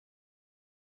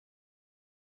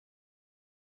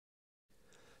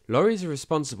Lorries are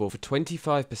responsible for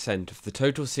 25% of the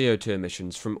total CO2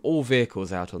 emissions from all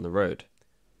vehicles out on the road.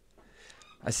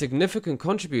 A significant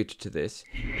contributor to this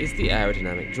is the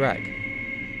aerodynamic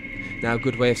drag. Now, a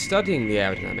good way of studying the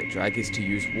aerodynamic drag is to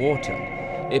use water.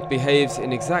 It behaves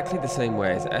in exactly the same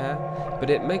way as air, but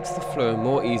it makes the flow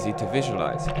more easy to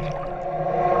visualize.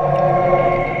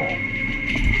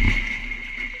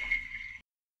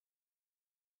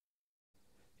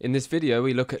 In this video,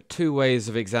 we look at two ways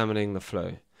of examining the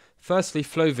flow. Firstly,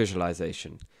 flow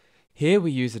visualization. Here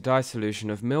we use a dye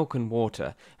solution of milk and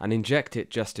water and inject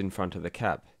it just in front of the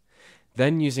cab.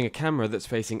 Then, using a camera that's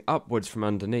facing upwards from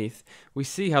underneath, we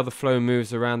see how the flow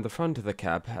moves around the front of the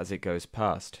cab as it goes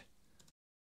past.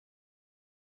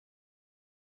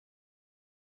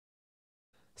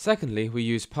 Secondly, we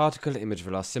use particle image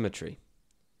velocimetry.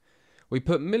 We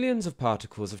put millions of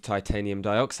particles of titanium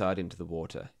dioxide into the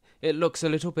water. It looks a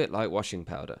little bit like washing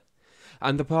powder,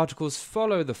 and the particles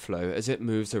follow the flow as it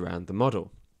moves around the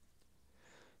model.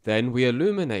 Then we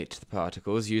illuminate the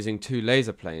particles using two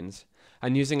laser planes,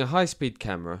 and using a high-speed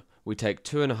camera, we take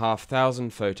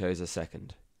 2,500 photos a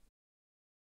second.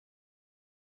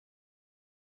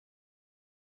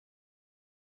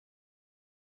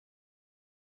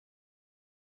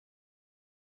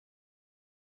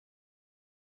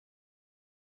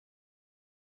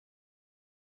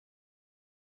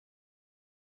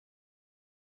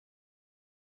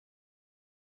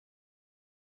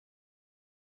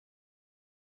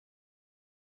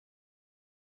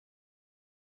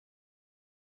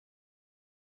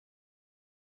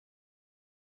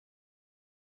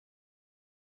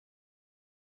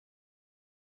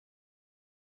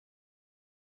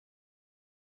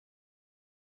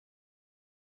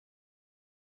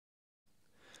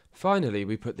 Finally,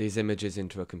 we put these images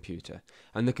into a computer,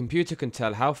 and the computer can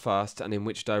tell how fast and in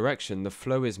which direction the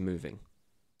flow is moving.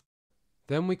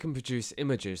 Then we can produce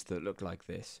images that look like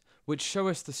this, which show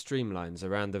us the streamlines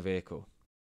around the vehicle.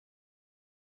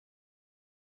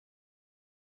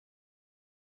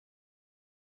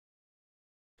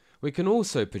 We can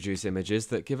also produce images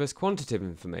that give us quantitative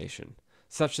information,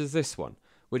 such as this one,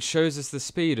 which shows us the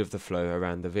speed of the flow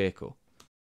around the vehicle.